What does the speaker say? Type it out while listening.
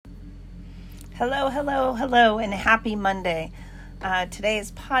Hello, and happy Monday.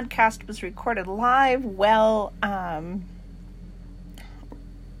 Today's podcast was recorded live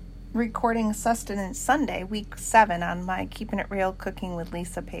recording Sustenance Sunday, week 7 on my Keeping It Real Cooking with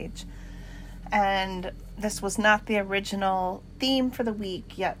Lisa page. And this was not the original theme for the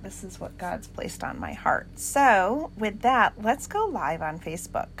week, yet this is what God's placed on my heart. So with that, let's go live on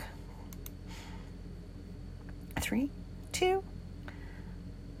Facebook. 3, 2.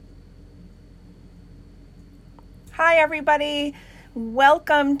 Hi, everybody.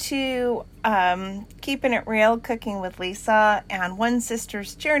 Welcome to Keeping It Real, Cooking with Lisa, and One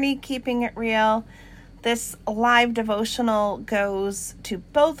Sister's Journey, Keeping It Real. This live devotional goes to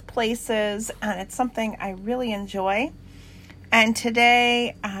both places, and it's something I really enjoy. And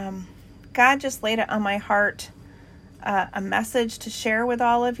today, God just laid it on my heart, a message to share with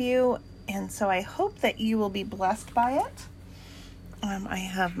all of you, and so I hope that you will be blessed by it. I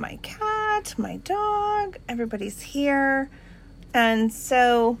have my cat, my dog, everybody's here. And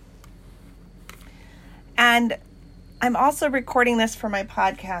I'm also recording this for my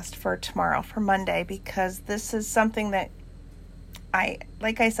podcast for tomorrow, for Monday, because this is something that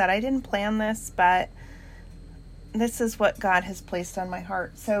like I said, I didn't plan this, but this is what God has placed on my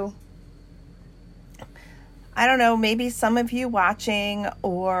heart. So I don't know, maybe some of you watching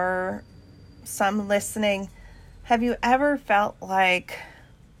or some listening, have you ever felt like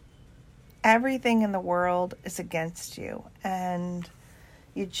everything in the world is against you and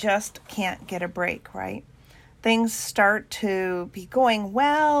you just can't get a break, right? Things start to be going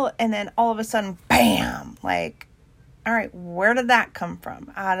well, and then all of a sudden, bam, like, all right, where did that come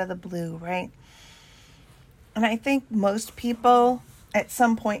from? Out of the blue, right? And I think most people at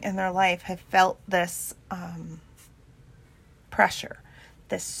some point in their life have felt this pressure,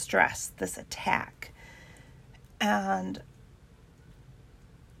 this stress, this attack. And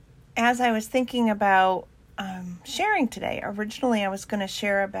as I was thinking about sharing today, originally I was going to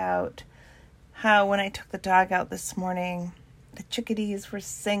share about how when I took the dog out this morning, the chickadees were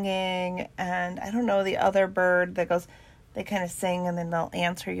singing, and I don't know, the other bird that goes, they kind of sing and then they'll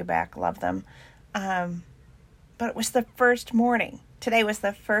answer you back, love them. But it was the first morning. Today was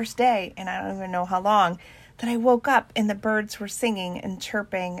the first day, and I don't even know how long, that I woke up and the birds were singing and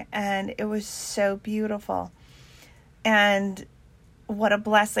chirping, and it was so beautiful. And what a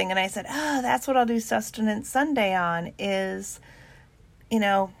blessing. And I said, that's what I'll do Sustenance Sunday on, is,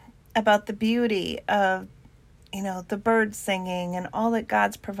 about the beauty of, the birds singing and all that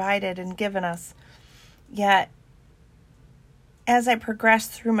God's provided and given us. Yet, as I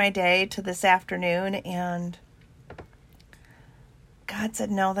progressed through my day to this afternoon, and God said,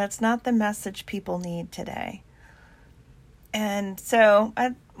 no, that's not the message people need today. And so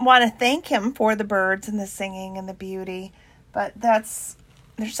I want to thank him for the birds and the singing and the beauty, but there's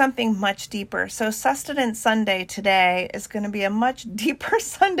something much deeper. So Sustenance Sunday today is going to be a much deeper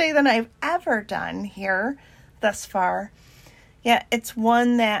Sunday than I've ever done here thus far. Yet it's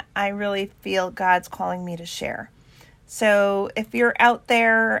one that I really feel God's calling me to share. So if you're out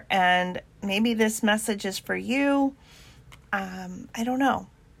there and maybe this message is for you, I don't know.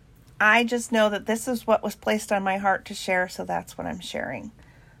 I just know that this is what was placed on my heart to share, so that's what I'm sharing.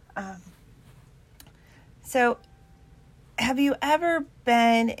 So have you ever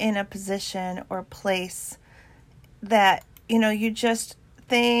been in a position or place that, you just,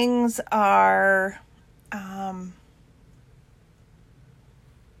 things are,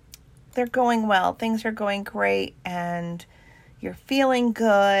 they're going well, things are going great, and you're feeling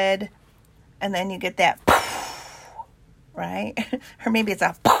good, and then you get that, right? Or maybe it's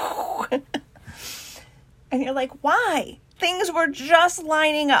a, and you're like, why? Things were just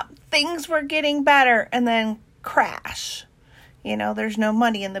lining up, things were getting better, and then crash. There's no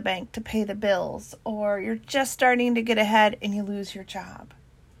money in the bank to pay the bills, or you're just starting to get ahead and you lose your job.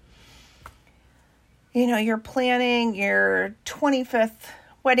 You're planning your 25th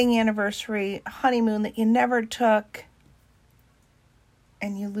wedding anniversary honeymoon that you never took,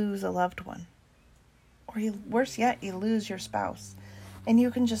 and you lose a loved one. Or worse yet, you lose your spouse, and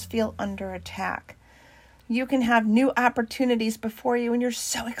you can just feel under attack. You can have new opportunities before you, and you're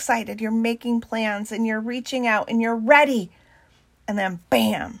so excited. You're making plans, and you're reaching out, and you're ready. And then,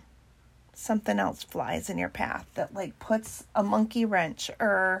 bam, something else flies in your path that puts a monkey wrench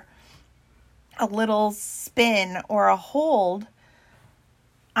or a little spin or a hold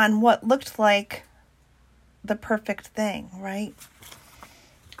on what looked like the perfect thing, right?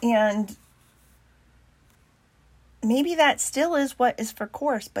 And maybe that still is what is for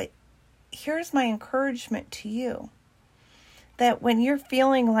course, but here's my encouragement to you, that when you're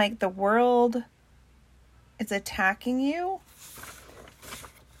feeling like the world is attacking you,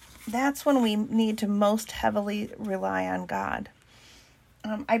 that's when we need to most heavily rely on God.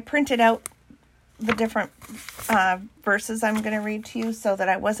 I printed out the different verses I'm going to read to you so that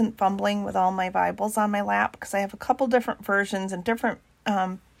I wasn't fumbling with all my Bibles on my lap, because I have a couple different versions and different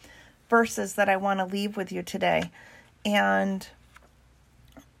verses that I want to leave with you today. And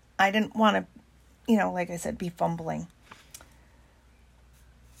I didn't want to, like I said, be fumbling.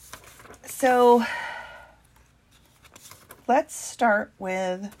 So let's start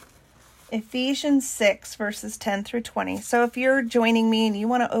with Ephesians 6, verses 10 through 20. So if you're joining me and you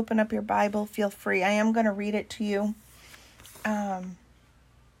want to open up your Bible, feel free. I am going to read it to you. And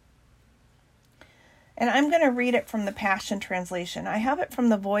I'm going to read it from the Passion Translation. I have it from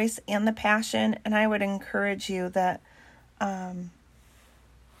the Voice and the Passion, and I would encourage you that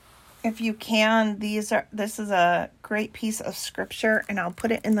if you can, this is a great piece of scripture, and I'll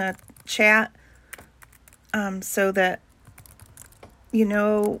put it in the chat so that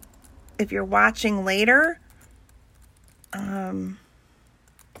if you're watching later,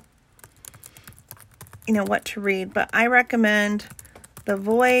 what to read. But I recommend the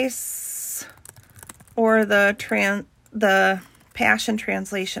Voice or the Passion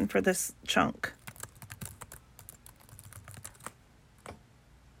Translation for this chunk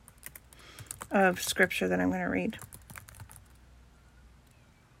of scripture that I'm going to read.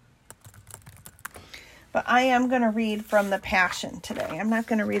 But I am going to read from the Passion today. I'm not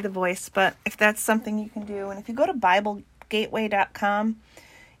going to read the Voice, but if that's something you can do. And if you go to BibleGateway.com,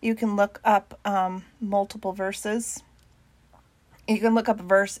 you can look up multiple verses. You can look up a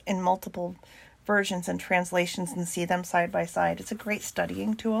verse in multiple versions and translations and see them side by side. It's a great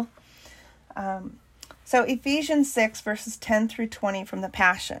studying tool. So Ephesians 6, verses 10 through 20 from the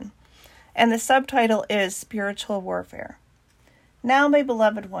Passion. And the subtitle is Spiritual Warfare. Now, my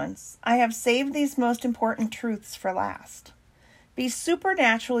beloved ones, I have saved these most important truths for last. Be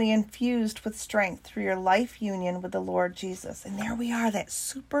supernaturally infused with strength through your life union with the Lord Jesus. And there we are, that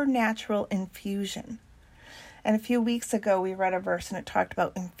supernatural infusion. And a few weeks ago, we read a verse and it talked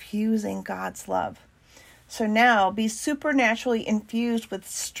about infusing God's love. So now, be supernaturally infused with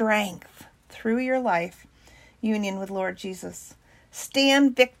strength through your life union with Lord Jesus.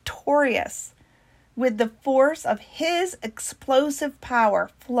 Stand victorious with the force of His explosive power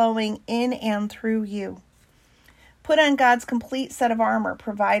flowing in and through you. Put on God's complete set of armor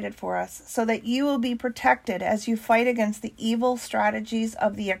provided for us so that you will be protected as you fight against the evil strategies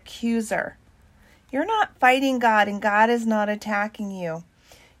of the accuser. You're not fighting God, and God is not attacking you.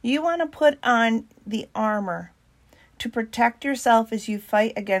 You want to put on the armor to protect yourself as you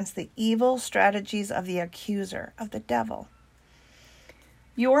fight against the evil strategies of the accuser, of the devil.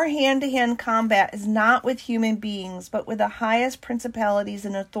 Your hand-to-hand combat is not with human beings, but with the highest principalities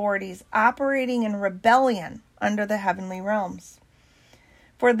and authorities operating in rebellion under the heavenly realms.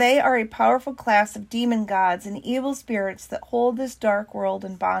 For they are a powerful class of demon gods and evil spirits that hold this dark world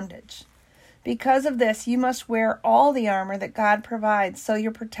in bondage. Because of this, you must wear all the armor that God provides so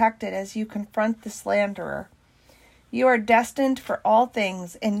you're protected as you confront the slanderer. You are destined for all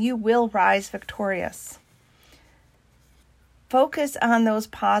things, and you will rise victorious. Focus on those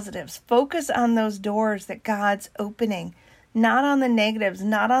positives. Focus on those doors that God's opening, not on the negatives,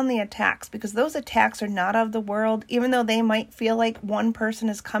 not on the attacks, because those attacks are not of the world, even though they might feel like one person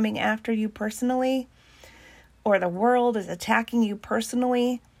is coming after you personally, or the world is attacking you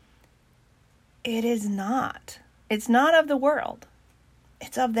personally. It is not. It's not of the world.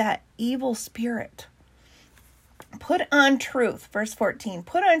 It's of that evil spirit. Put on truth, verse 14.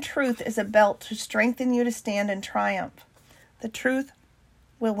 Put on truth as a belt to strengthen you to stand in triumph. The truth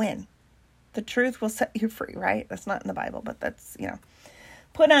will win. The truth will set you free, right? That's not in the Bible, but that's,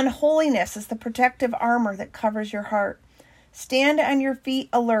 Put on holiness as the protective armor that covers your heart. Stand on your feet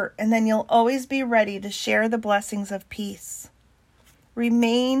alert, and then you'll always be ready to share the blessings of peace.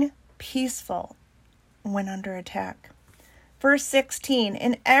 Remain peaceful when under attack. Verse 16,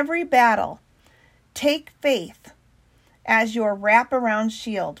 in every battle, take faith as your wraparound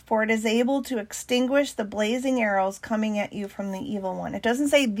shield, for it is able to extinguish the blazing arrows coming at you from the evil one. It doesn't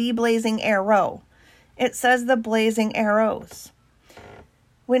say the blazing arrow. It says the blazing arrows.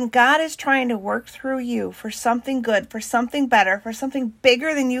 When God is trying to work through you for something good, for something better, for something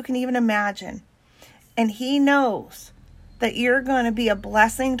bigger than you can even imagine, and He knows that you're going to be a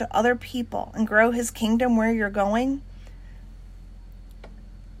blessing to other people and grow His kingdom where you're going,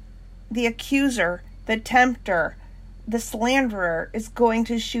 the accuser, the tempter, the slanderer is going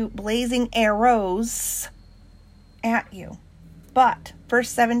to shoot blazing arrows at you. But, verse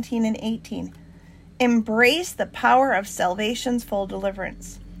 17 and 18, embrace the power of salvation's full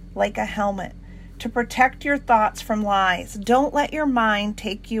deliverance like a helmet. to protect your thoughts from lies. Don't let your mind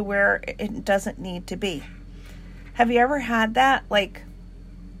take you where it doesn't need to be. Have you ever had that? Like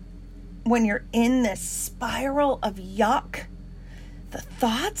when you're in this spiral of yuck, the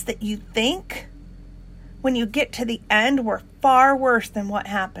thoughts that you think when you get to the end were far worse than what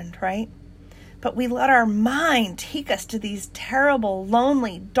happened, right? But we let our mind take us to these terrible,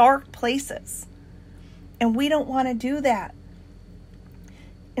 lonely, dark places. And we don't want to do that.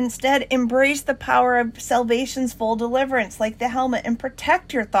 Instead, embrace the power of salvation's full deliverance, like the helmet, and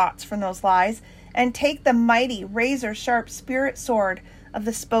protect your thoughts from those lies, and take the mighty, razor-sharp spirit sword of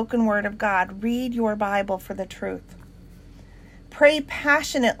the spoken word of God. Read your Bible for the truth. Pray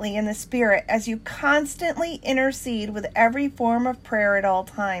passionately in the Spirit as you constantly intercede with every form of prayer at all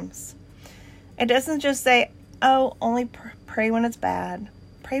times. It doesn't just say, oh, only pray when it's bad.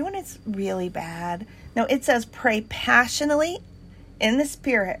 Pray when it's really bad. No, it says pray passionately in the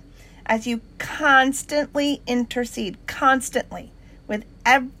Spirit as you constantly intercede, constantly, with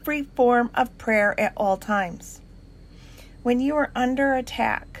every form of prayer at all times. When you are under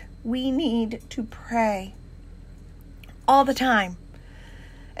attack, we need to pray all the time.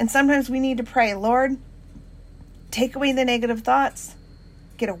 And sometimes we need to pray, Lord, take away the negative thoughts.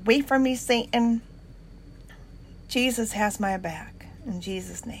 Get away from me, Satan. Jesus has my back. In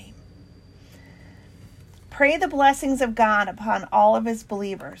Jesus' name. Pray the blessings of God upon all of his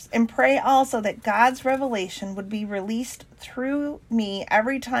believers. And pray also that God's revelation would be released through me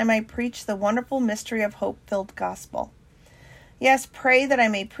every time I preach the wonderful mystery of hope-filled gospel. Yes, pray that I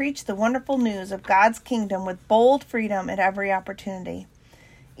may preach the wonderful news of God's kingdom with bold freedom at every opportunity.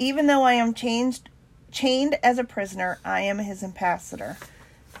 Even though I am chained as a prisoner, I am his ambassador.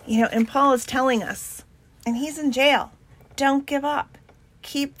 And Paul is telling us, and he's in jail, don't give up.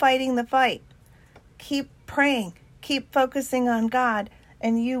 Keep fighting the fight. Keep praying. Keep focusing on God,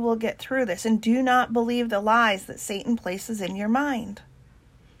 and you will get through this. And do not believe the lies that Satan places in your mind.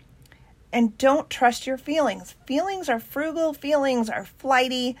 And don't trust your feelings. Feelings are frugal. Feelings are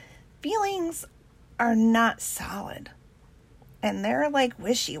flighty. Feelings are not solid. And they're like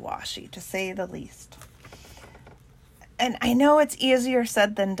wishy-washy, to say the least. And I know it's easier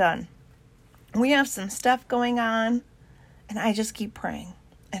said than done. We have some stuff going on, and I just keep praying.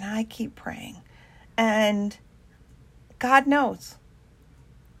 And I keep praying. And God knows.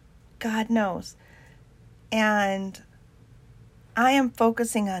 God knows. And I am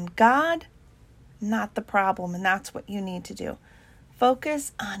focusing on God, not the problem, and that's what you need to do.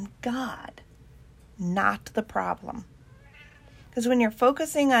 Focus on God, not the problem. Because when you're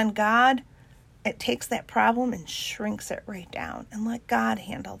focusing on God, it takes that problem and shrinks it right down, and let God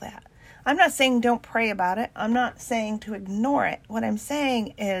handle that. I'm not saying don't pray about it. I'm not saying to ignore it. What I'm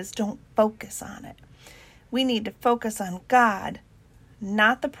saying is don't focus on it. We need to focus on God,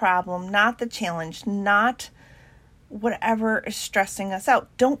 not the problem, not the challenge, not whatever is stressing us out.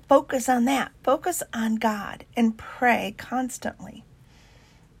 Don't focus on that. Focus on God and pray constantly.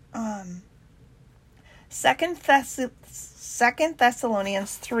 2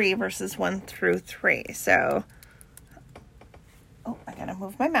 Thessalonians 3 verses 1 through 3. So, I gotta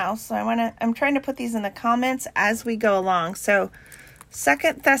move my mouse. So I'm trying to put these in the comments as we go along. So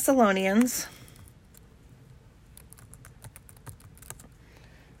 2 Thessalonians.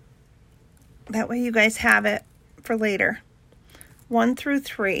 That way you guys have it for later. 1 through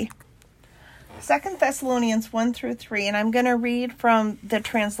 3. 2 Thessalonians 1 through 3. And I'm going to read from the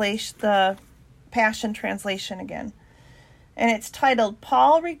Passion Translation again. And it's titled,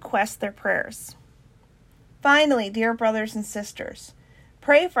 Paul Requests Their Prayers. Finally, dear brothers and sisters,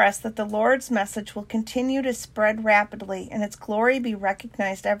 pray for us that the Lord's message will continue to spread rapidly and its glory be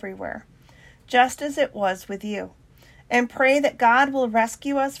recognized everywhere, just as it was with you. And pray that God will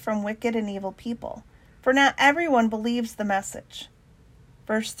rescue us from wicked and evil people, for not everyone believes the message.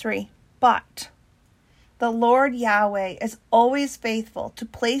 Verse 3, but the Lord Yahweh is always faithful to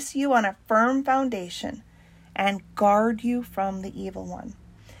place you on a firm foundation and guard you from the evil one.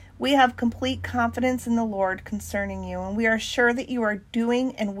 We have complete confidence in the Lord concerning you, and we are sure that you are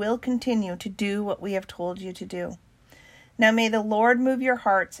doing and will continue to do what we have told you to do. Now may the Lord move your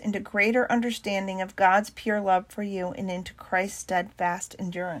hearts into greater understanding of God's pure love for you and into Christ's steadfast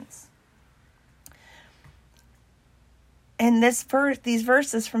endurance. And these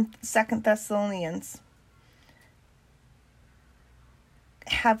verses from 2 Thessalonians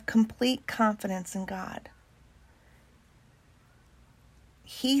have complete confidence in God.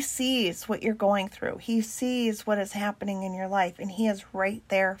 He sees what you're going through. He sees what is happening in your life, and he is right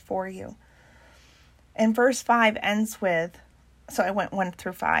there for you. And verse 5 ends with, so I went 1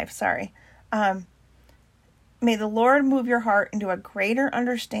 through 5, sorry. May the Lord move your heart into a greater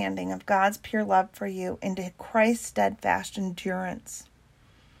understanding of God's pure love for you, into Christ's steadfast endurance.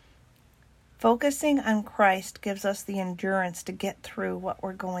 Focusing on Christ gives us the endurance to get through what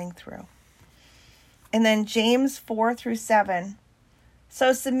we're going through. And then James 4-7.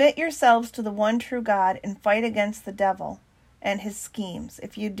 So submit yourselves to the one true God and fight against the devil and his schemes.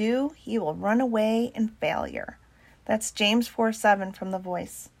 If you do, he will run away in failure. That's James 4:7 from The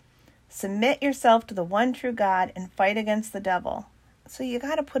Voice. Submit yourself to the one true God and fight against the devil. So you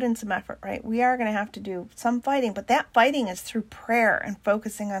got to put in some effort, right? We are going to have to do some fighting, but that fighting is through prayer and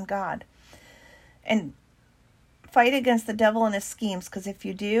focusing on God. And fight against the devil and his schemes, because if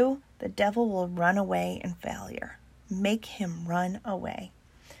you do, the devil will run away in failure. Make him run away.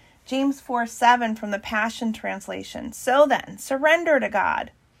 James 4:7 from the Passion Translation. So then, surrender to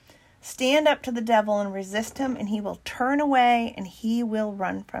God. Stand up to the devil and resist him, and he will turn away, and he will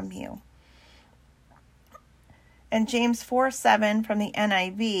run from you. And James 4:7 from the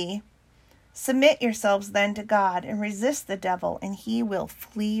NIV. Submit yourselves then to God and resist the devil, and he will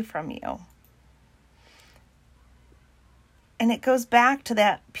flee from you. And it goes back to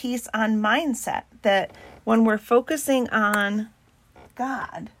that piece on mindset, that when we're focusing on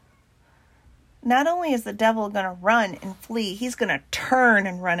God, not only is the devil going to run and flee, he's going to turn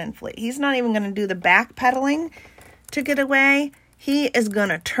and run and flee. He's not even going to do the backpedaling to get away. He is going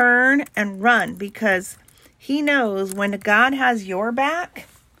to turn and run, because he knows when God has your back,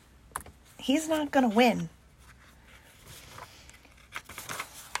 he's not going to win.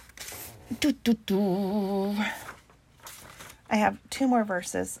 I have 2 more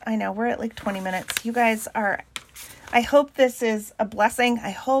verses. I know, we're at like 20 minutes. You guys are, I hope this is a blessing. I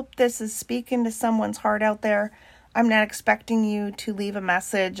hope this is speaking to someone's heart out there. I'm not expecting you to leave a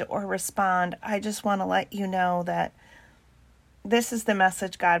message or respond. I just want to let you know that this is the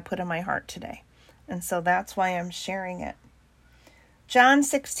message God put in my heart today. And so that's why I'm sharing it. John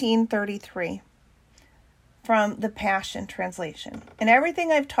 16:33 from the Passion Translation. And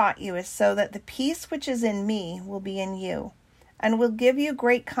everything I've taught you is so that the peace which is in me will be in you, and will give you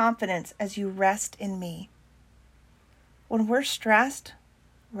great confidence as you rest in me. When we're stressed,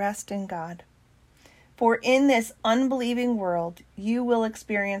 rest in God. For in this unbelieving world, you will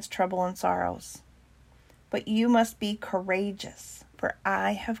experience trouble and sorrows. But you must be courageous, for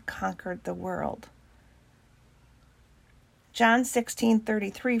I have conquered the world. John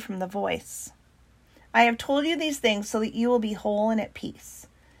 16:33 from The Voice. I have told you these things so that you will be whole and at peace.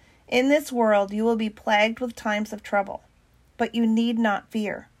 In this world, you will be plagued with times of trouble. But you need not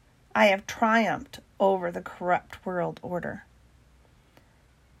fear. I have triumphed over the corrupt world order.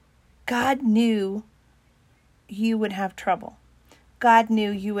 God knew you would have trouble. God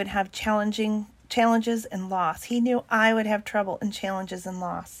knew you would have challenges and loss. He knew I would have trouble and challenges and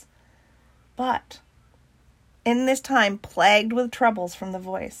loss. But in this time plagued with troubles from The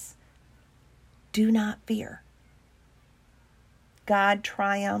Voice, do not fear. God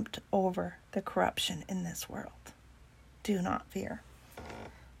triumphed over the corruption in this world. Do not fear.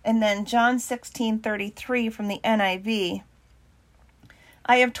 And then John 16:33 from the NIV.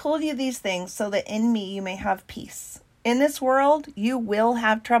 I have told you these things so that in me you may have peace. In this world, you will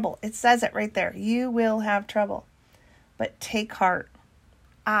have trouble. It says it right there. You will have trouble. But take heart.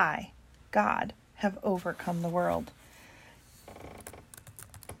 I, God, have overcome the world.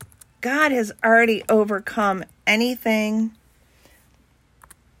 God has already overcome anything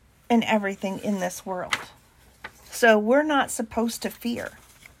and everything in this world. So we're not supposed to fear,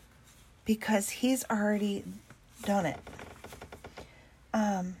 because he's already done it.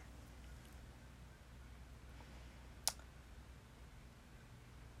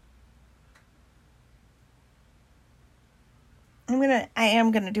 I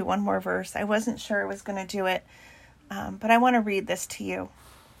am gonna do one more verse. I wasn't sure I was gonna do it, but I want to read this to you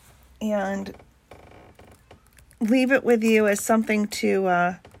and leave it with you as something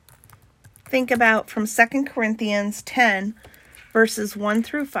to think about, from 2 Corinthians 10, verses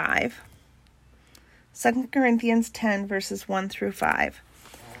 1-5. 2 Corinthians 10, verses 1-5,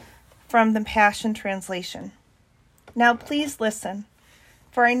 from the Passion Translation. Now please listen,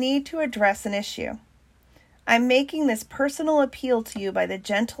 for I need to address an issue. I'm making this personal appeal to you by the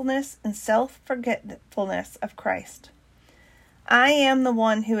gentleness and self-forgetfulness of Christ. I am the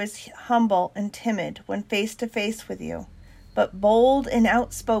one who is humble and timid when face to face with you, but bold and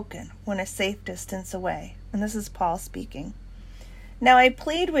outspoken when a safe distance away. And this is Paul speaking. Now I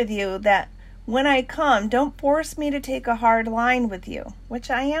plead with you that when I come, don't force me to take a hard line with you, which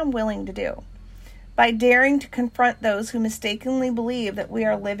I am willing to do, by daring to confront those who mistakenly believe that we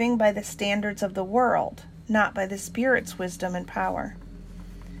are living by the standards of the world, not by the Spirit's wisdom and power.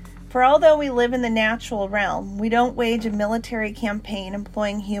 For although we live in the natural realm, we don't wage a military campaign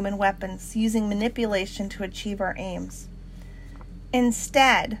employing human weapons, using manipulation to achieve our aims.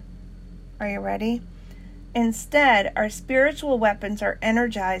 Instead, are you ready? Instead, our spiritual weapons are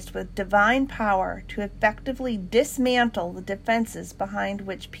energized with divine power to effectively dismantle the defenses behind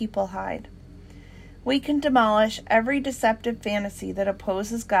which people hide. We can demolish every deceptive fantasy that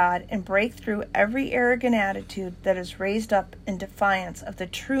opposes God and break through every arrogant attitude that is raised up in defiance of the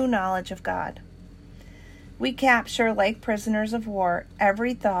true knowledge of God. We capture, like prisoners of war,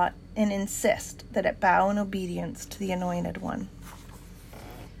 every thought and insist that it bow in obedience to the Anointed One.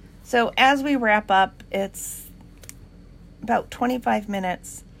 So as we wrap up, it's about 25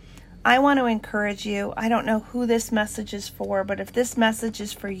 minutes. I want to encourage you. I don't know who this message is for, but if this message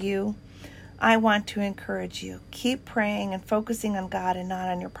is for you, I want to encourage you. Keep praying and focusing on God and not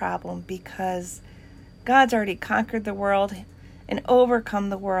on your problem, because God's already conquered the world and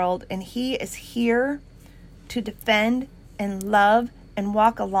overcome the world, and He is here to defend and love and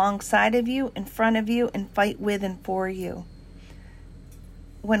walk alongside of you, in front of you, and fight with and for you.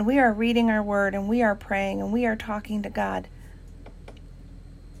 When we are reading our word and we are praying and we are talking to God,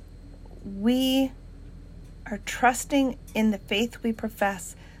 we are trusting in the faith we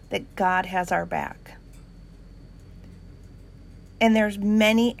profess that God has our back. And there's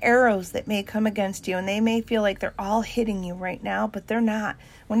many arrows that may come against you, and they may feel like they're all hitting you right now, but they're not.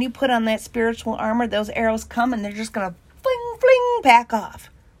 When you put on that spiritual armor, those arrows come and they're just going to fling back off.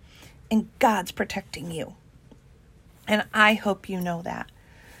 And God's protecting you. And I hope you know that.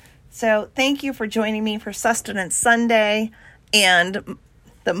 So thank you for joining me for Sustenance Sunday and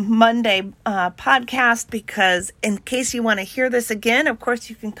the Monday podcast, because in case you want to hear this again, of course,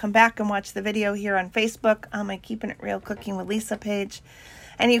 you can come back and watch the video here on Facebook on my Keeping It Real Cooking with Lisa page.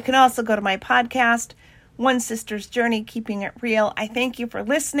 And you can also go to my podcast, One Sister's Journey, Keeping It Real. I thank you for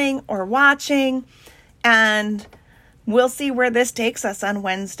listening or watching, and we'll see where this takes us on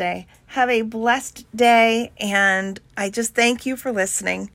Wednesday. Have a blessed day, and I just thank you for listening.